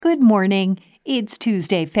Good morning. It's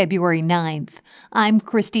Tuesday, February 9th. I'm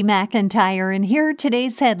Christy McIntyre, and here are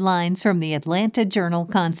today's headlines from the Atlanta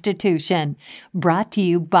Journal-Constitution. Brought to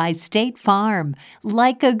you by State Farm.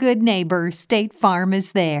 Like a good neighbor, State Farm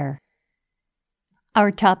is there. Our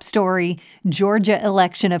top story, Georgia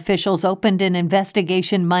election officials opened an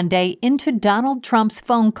investigation Monday into Donald Trump's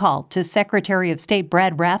phone call to Secretary of State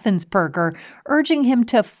Brad Raffensperger, urging him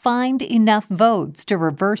to find enough votes to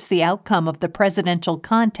reverse the outcome of the presidential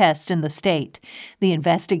contest in the state. The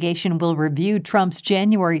investigation will review Trump's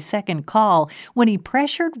January 2nd call when he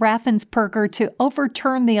pressured Raffensperger to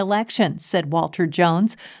overturn the election, said Walter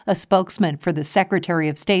Jones, a spokesman for the Secretary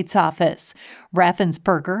of State's office.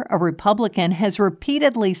 Raffensperger, a Republican, has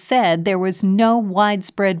repeatedly said there was no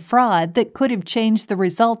widespread fraud that could have changed the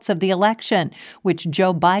results of the election, which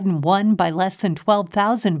Joe Biden won by less than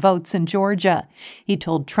 12,000 votes in Georgia. He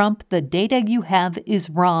told Trump the data you have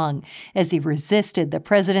is wrong, as he resisted the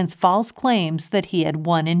president's false claims that he had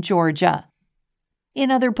won in Georgia. In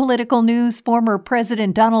other political news, former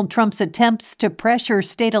President Donald Trump's attempts to pressure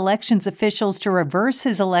state elections officials to reverse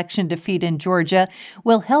his election defeat in Georgia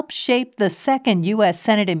will help shape the second U.S.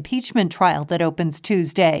 Senate impeachment trial that opens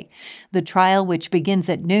Tuesday. The trial, which begins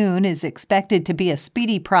at noon, is expected to be a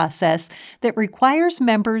speedy process that requires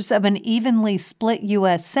members of an evenly split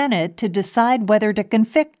U.S. Senate to decide whether to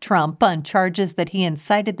convict Trump on charges that he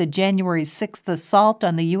incited the January 6th assault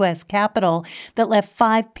on the U.S. Capitol that left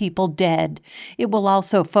 5 people dead. It will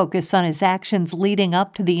also focus on his actions leading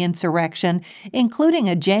up to the insurrection, including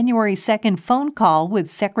a January 2nd phone call with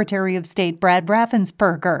Secretary of State Brad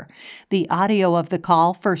Raffensperger. The audio of the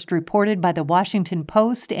call, first reported by the Washington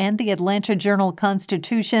Post and the Atlanta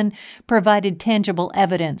Journal-Constitution, provided tangible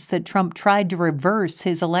evidence that Trump tried to reverse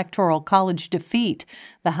his Electoral College defeat,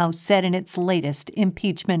 the House said in its latest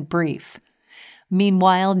impeachment brief.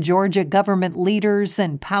 Meanwhile, Georgia government leaders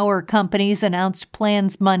and power companies announced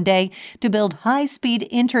plans Monday to build high-speed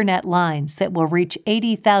internet lines that will reach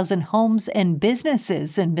 80,000 homes and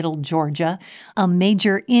businesses in Middle Georgia, a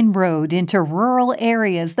major inroad into rural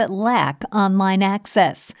areas that lack online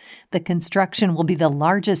access. The construction will be the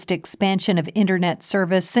largest expansion of internet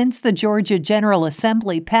service since the Georgia General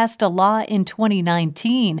Assembly passed a law in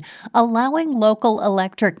 2019 allowing local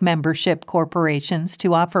electric membership corporations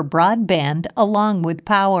to offer broadband along with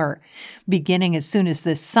power. Beginning as soon as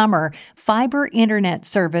this summer, fiber internet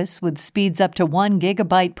service with speeds up to 1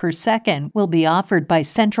 gigabyte per second will be offered by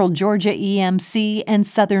Central Georgia EMC and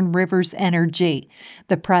Southern Rivers Energy.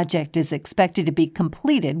 The project is expected to be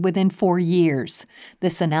completed within 4 years.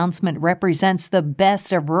 This announcement represents the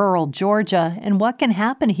best of rural Georgia and what can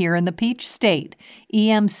happen here in the Peach State.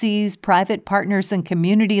 EMC's private partners and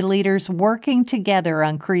community leaders working together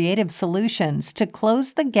on creative solutions to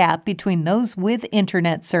close the gap between those with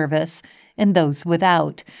internet service and those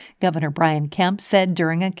without, Governor Brian Kemp said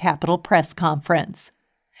during a Capitol press conference.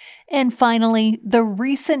 And finally, the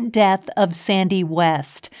recent death of Sandy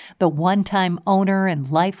West, the one-time owner and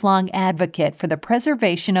lifelong advocate for the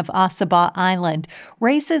preservation of Ossabaw Island,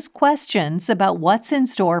 raises questions about what's in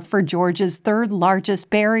store for Georgia's third-largest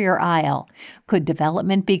barrier isle. Could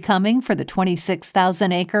development be coming for the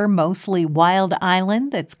 26,000-acre, mostly wild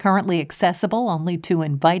island that's currently accessible only to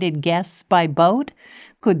invited guests by boat?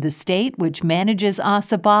 Could the state, which manages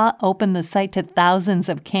Ossabaw, open the site to thousands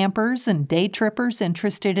of campers and day trippers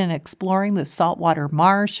interested in exploring the saltwater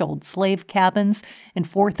marsh, old slave cabins, and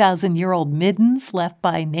 4,000-year-old middens left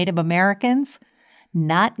by Native Americans?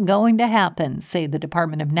 Not going to happen, say the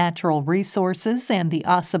Department of Natural Resources and the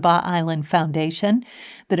Ossabaw Island Foundation.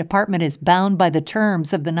 The department is bound by the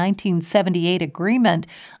terms of the 1978 agreement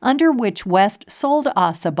under which West sold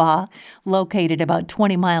Ossabaw, located about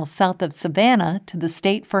 20 miles south of Savannah, to the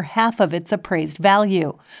state for half of its appraised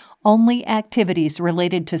value. Only activities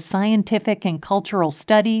related to scientific and cultural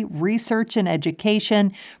study, research and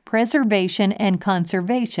education, preservation and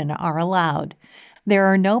conservation are allowed. There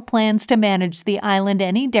are no plans to manage the island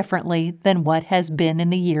any differently than what has been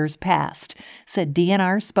in the years past, said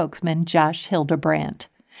DNR spokesman Josh Hildebrandt.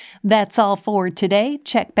 That's all for today.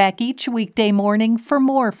 Check back each weekday morning for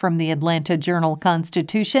more from the Atlanta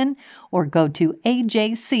Journal-Constitution or go to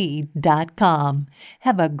ajc.com.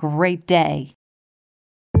 Have a great day.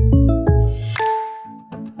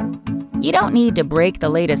 You don't need to break the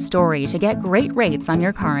latest story to get great rates on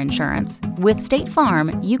your car insurance. With State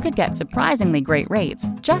Farm, you could get surprisingly great rates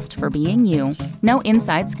just for being you. No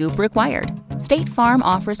inside scoop required. State Farm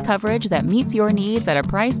offers coverage that meets your needs at a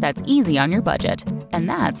price that's easy on your budget. And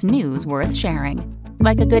that's news worth sharing.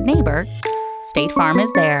 Like a good neighbor, State Farm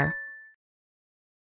is there.